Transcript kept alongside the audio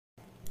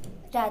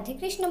Radhe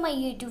Krishna my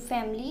YouTube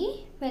family,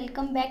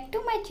 welcome back to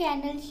my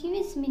channel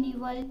Shivi's mini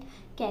world.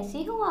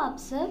 कैसे हो आप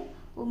सब?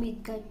 उम्मीद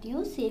करती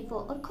हूँ सेफ हो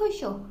और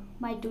खुश हो।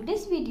 My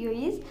today's video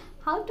is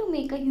how to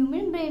make a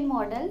human brain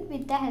model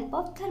with the help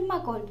of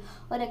thermocol.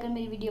 और अगर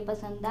मेरी वीडियो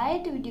पसंद आए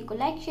तो वीडियो को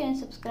लाइक शेयर एंड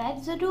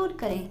सब्सक्राइब ज़रूर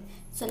करें।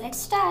 So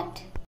let's start.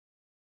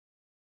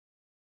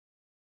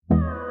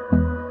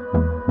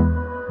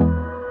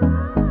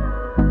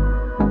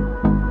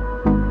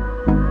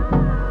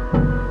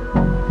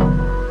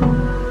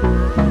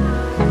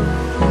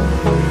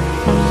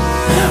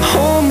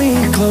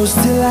 Close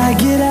till I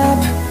get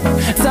up.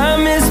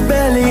 Time is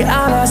barely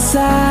on our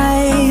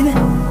side.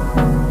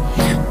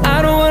 I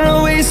don't wanna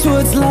waste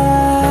what's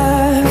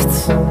left.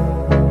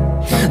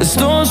 The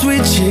storms we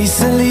chase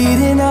are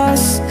leading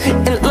us,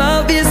 and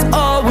love is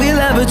all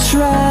we'll ever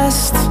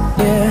trust.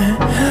 Yeah,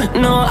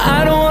 no, I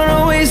don't wanna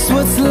waste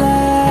what's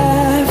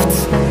left.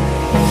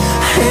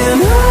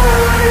 And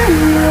on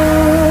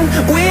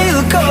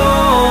we'll go,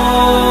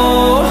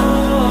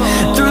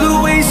 through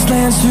the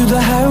wastelands, through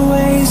the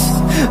highways,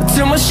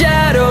 till my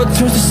shadow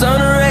turns to sun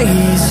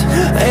rays.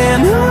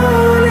 And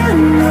on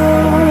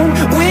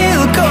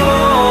we'll go,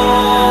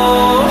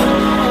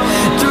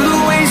 through the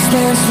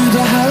wastelands, through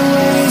the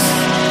highways.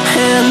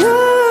 And on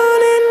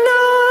we'll go.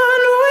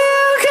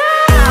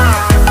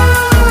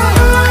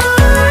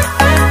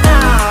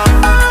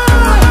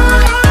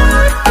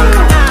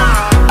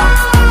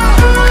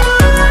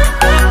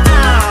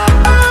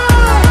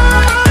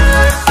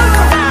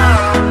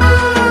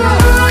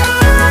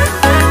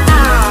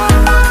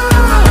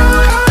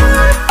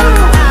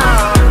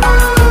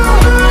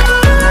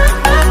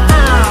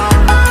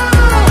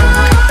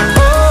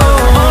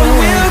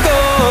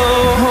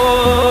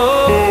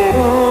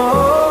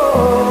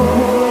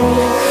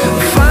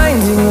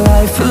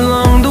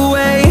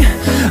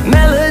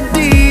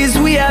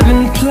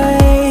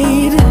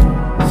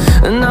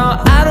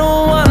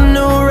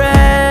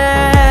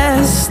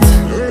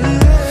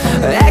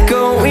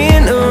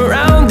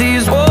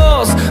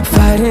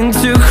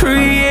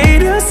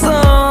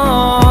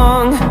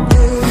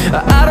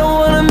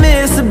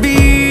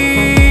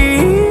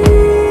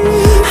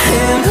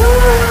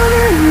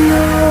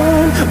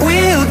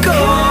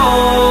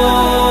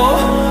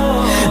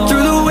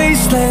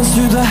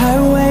 Through the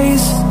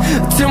highways,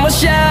 till my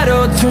shadow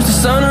turns to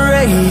sun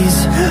rays.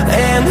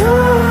 And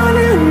on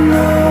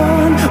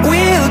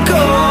we'll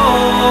go,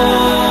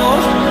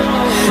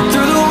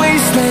 through the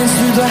wastelands,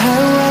 through the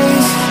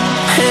highways.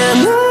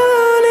 And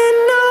on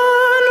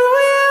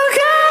we'll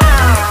go.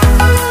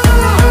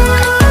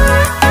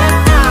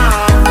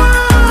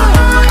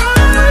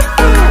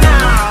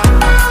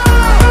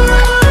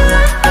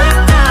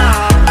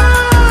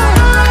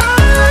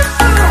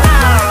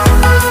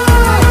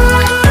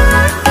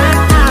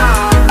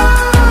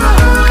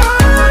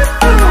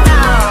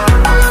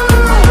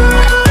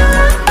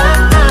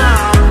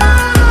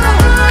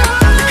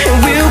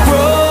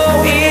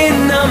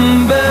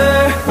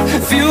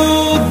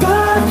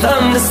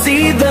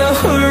 See the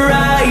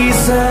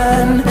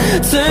horizon,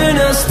 turn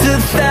us to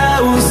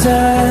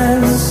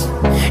thousands,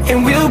 and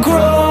we'll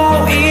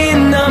grow in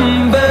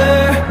number,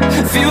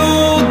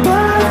 fueled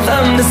by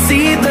them to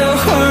see the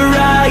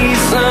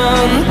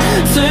horizon,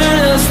 turn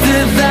us to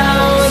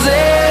thousands.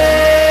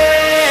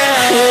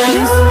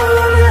 And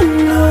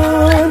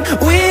on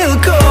we'll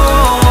go,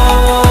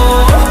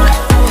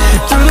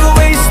 through the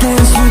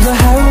wastelands, through the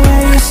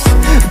highways,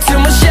 till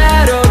my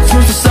shadow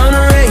turns to sun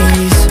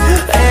rays.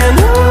 And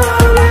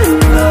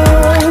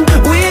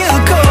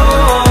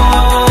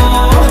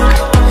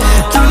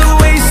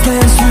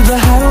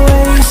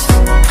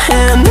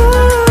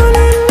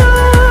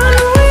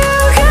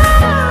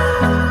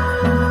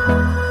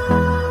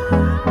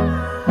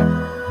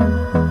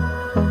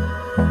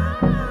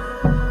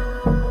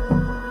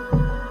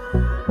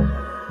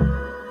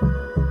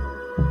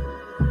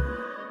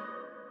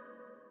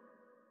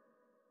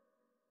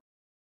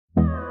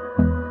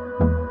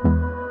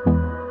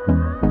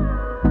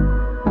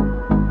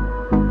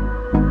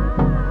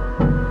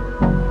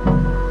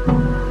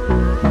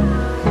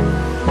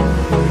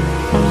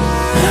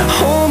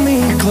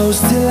close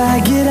till I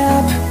get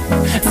up.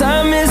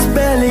 Time is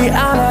barely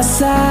on our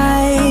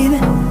side.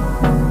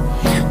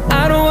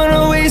 I don't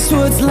wanna waste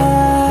what's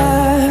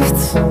left.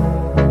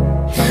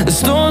 The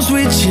storms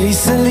we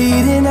chase are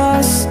leading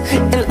us,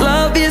 and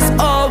love is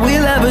all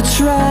we'll ever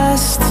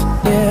trust.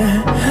 Yeah,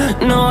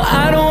 no,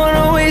 I don't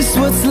wanna waste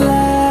what's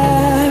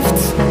left.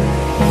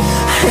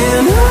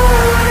 And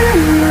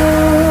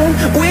on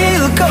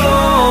we'll go,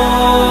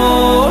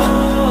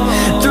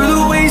 through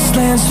the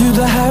wastelands, through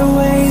the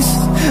highways,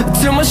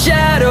 till my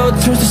shadow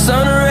turns to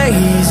sun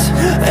rays.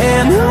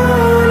 And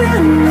on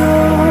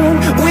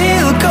we'll